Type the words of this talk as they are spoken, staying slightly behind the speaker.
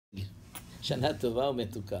שנה טובה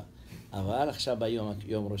ומתוקה. אבל עכשיו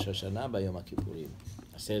ביום ראש השנה, ביום הכיפורים,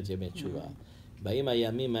 10 ימי תשובה. באים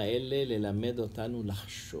הימים האלה ללמד אותנו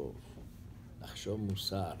לחשוב. לחשוב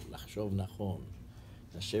מוסר, לחשוב נכון.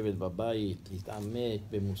 לשבת בבית, להתעמק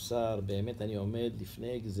במוסר. באמת אני עומד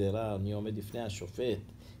לפני גזרה, אני עומד לפני השופט.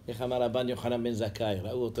 איך אמר רבן יוחנן בן זכאי,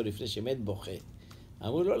 ראו אותו לפני שמת בוכה.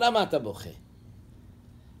 אמרו לו, למה אתה בוכה?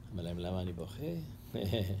 אמר להם, למה אני בוכה?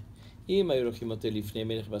 אם היו לוקחים אותי לפני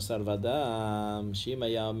מלך בשר ודם, שאם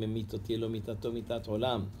היה ממית אותי לא מיתתו מיתת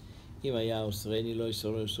עולם, אם היה אוסרני לא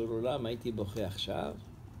איסור עולם, הייתי בוכה עכשיו.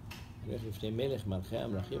 אני הולך לפני מלך מלכי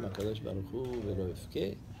המלכים, הקדוש ברוך הוא, ולא אבכה.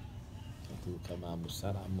 תראו כמה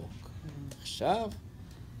המוסר עמוק. עכשיו,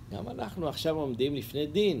 גם אנחנו עכשיו עומדים לפני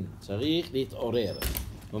דין, צריך להתעורר.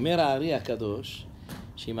 אומר הארי הקדוש,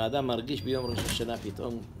 שאם האדם מרגיש ביום ראש השנה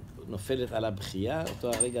פתאום נופלת על הבכייה,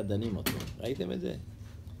 אותו הרגע דנים אותו. ראיתם את זה?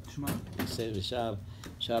 תשמע.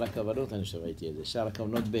 שער הכוונות, אני חושב ראיתי את זה, שער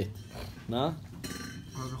הכוונות ב'. מה?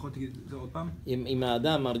 אבל יכול תגיד זה עוד פעם? אם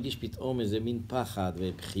האדם מרגיש פתאום איזה מין פחד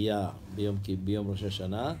ובכייה ביום ראש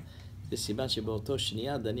השנה, זה סימן שבאותו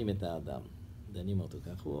שנייה דנים את האדם. דנים אותו,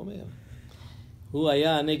 כך הוא אומר. הוא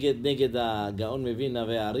היה נגד הגאון מווילנה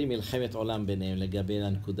והארי מלחמת עולם ביניהם לגבי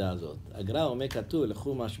הנקודה הזאת. הגר"א אומר כתוב,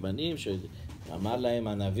 לקחו משבנים שאמר להם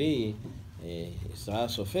הנביא, ישראל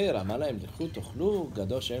סופר, אמר להם, לכו תאכלו,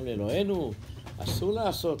 קדוש שם לאלוהינו, אסור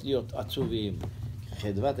לעשות להיות עצובים.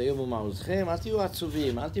 חדוות היום ומעוזכם, אל תהיו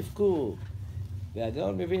עצובים, אל תבכו.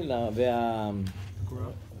 והגאון מווילנה,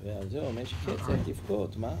 והזהו אומר שכן צריך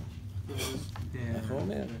לבכות, מה? איך הוא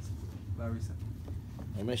אומר?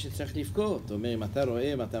 הוא אומר שצריך לבכות, הוא אומר אם אתה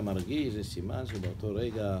רואה, אם אתה מרגיש, זה סימן שבאותו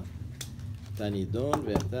רגע אתה נידון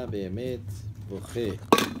ואתה באמת בוכה,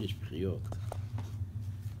 יש בחיות.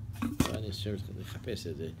 אני חושב לחפש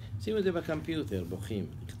את זה. שימו את זה בקמפיוטר, בוכים,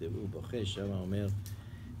 תכתבו בוכה, שם אומר,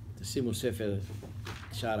 תשימו ספר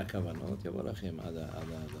שער הכוונות, יבוא לכם עד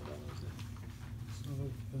הדבר הזה.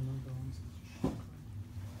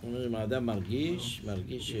 הוא אומר, אם האדם מרגיש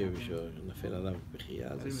שנפל עליו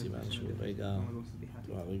בחייה, זה סימן שהוא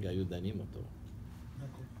הרגע היו דנים אותו.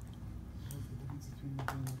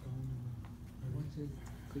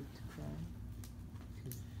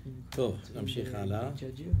 טוב, נמשיך הלאה.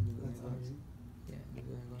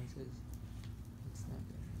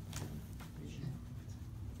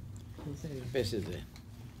 חפש את זה.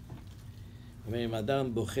 אומר, אם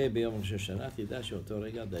אדם בוכה ביום ראש השנה, תדע שאותו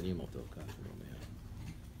רגע דנים אותו, כך הוא אומר.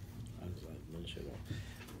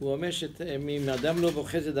 הוא אומר שאם אדם לא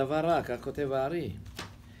בוכה זה דבר רע, כך כותב הארי.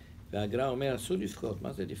 והגר"א אומר, אסור לבכות,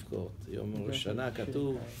 מה זה לבכות? יום ראש השנה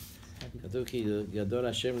כתוב כי גדול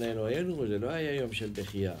השם לאלוהינו, וזה לא היה יום של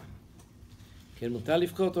בכייה. כן, מותר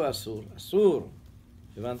לבכות או אסור? אסור.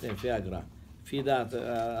 הבנתם, לפי הגר"א. לפי דעת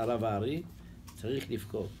הרב הארי, צריך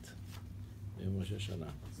לבכות ביום ראש השנה.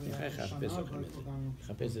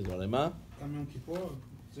 חפש את זה. למה? גם יום כיפור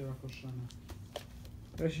זה רק ראש שנה.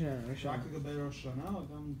 רק לגבי ראש שנה או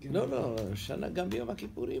גם... לא, שנה גם ביום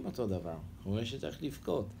הכיפורים אותו דבר. הוא אומר שצריך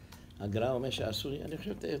לבכות. הגר"א אומר שאסור, אני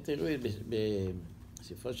חושב, תראו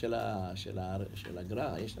בספרות של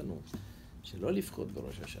הגר"א, יש לנו שלא לבכות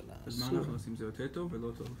בראש השנה. אז מה אנחנו עושים? זה יותר טוב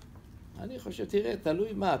ולא טוב? אני חושב, תראה,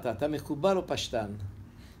 תלוי מה אתה מקובל או פשטן.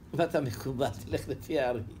 אם אתה מקובל, תלך לפי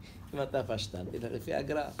הארי. אם אתה פשטן, תלך לפי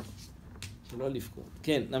הגר"א. שלא לבכות.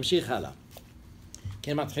 כן, נמשיך הלאה.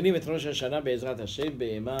 כן, מתחילים את ראש השנה בעזרת השם,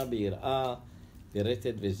 באימה, ביראה,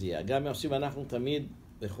 ברטט וזיעה. גם עושים אנחנו תמיד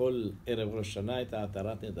בכל ערב ראש שנה את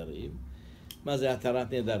התרת נדרים. מה זה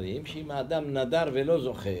התרת נדרים? שאם האדם נדר ולא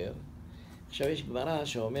זוכר, עכשיו יש גמרא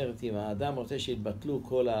שאומרת, אם האדם רוצה שיתבטלו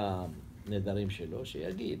כל הנדרים שלו,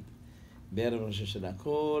 שיגיד בערב ראש השנה,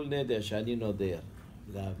 כל נדר שאני נודר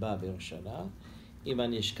לבא בראש שנה, אם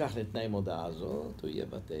אני אשכח לתנאי מודעה הזאת, הוא יהיה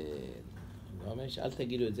בטל. הוא אומר שאל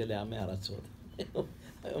תגידו את זה לעמי ארצות.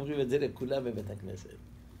 אומרים את זה לכולם בבית הכנסת.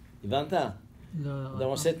 הבנת? לא. אדם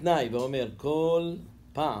עושה תנאי ואומר, כל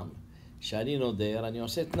פעם שאני נודר, אני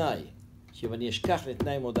עושה תנאי. שאם אני אשכח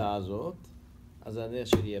לתנאי מודעה הזאת, אז הנדר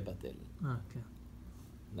שלי יהיה בטל. כן.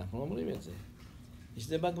 אנחנו אומרים את זה. יש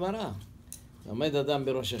זה בגמרא. עומד אדם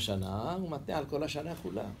בראש השנה, הוא מתנה על כל השנה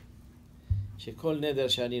כולה. שכל נדר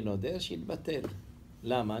שאני נודר, שיתבטל.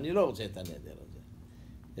 למה? אני לא רוצה את הנדר הזה.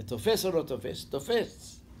 זה תופס או לא תופס?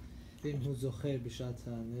 תופס. אם הוא זוכה בשעת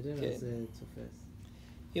הנדר, אז זה תופס.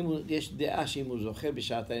 יש דעה שאם הוא זוכה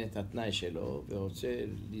בשעת את התנאי שלו, ורוצה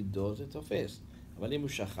לדור, זה תופס. אבל אם הוא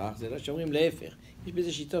שכח, זה לא שאומרים להפך. יש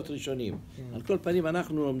בזה שיטות ראשונים. על כל פנים,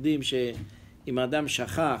 אנחנו לומדים שאם האדם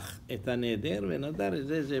שכח את הנדר, ונדר את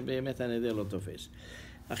זה, זה באמת הנדר לא תופס.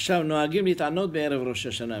 עכשיו, נוהגים להתענות בערב ראש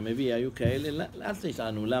השנה. מביא, היו כאלה, אל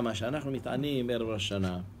תטענו. למה? שאנחנו מתענים בערב ראש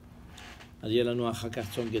השנה. אז יהיה לנו אחר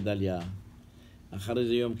כך צום גדליה, אחרי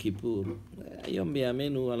זה יום כיפור. היום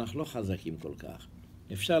בימינו אנחנו לא חזקים כל כך.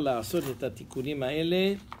 אפשר לעשות את התיקונים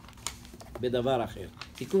האלה בדבר אחר.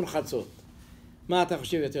 תיקון חצות. מה אתה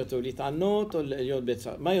חושב יותר טוב, להתענות או להיות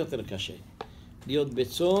בצום? מה יותר קשה? להיות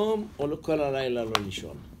בצום או כל הלילה לא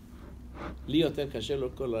לישון? לי יותר קשה לא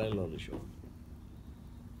כל הלילה לא לישון.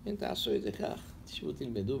 אם תעשו את זה כך, תשבו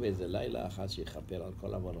תלמדו באיזה לילה אחת שיכפר על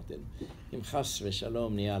כל עוונותינו. אם חס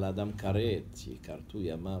ושלום נהיה לאדם כרת, שכרתו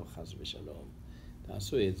ימיו חס ושלום.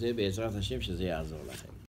 תעשו את זה בעזרת השם שזה יעזור לכם.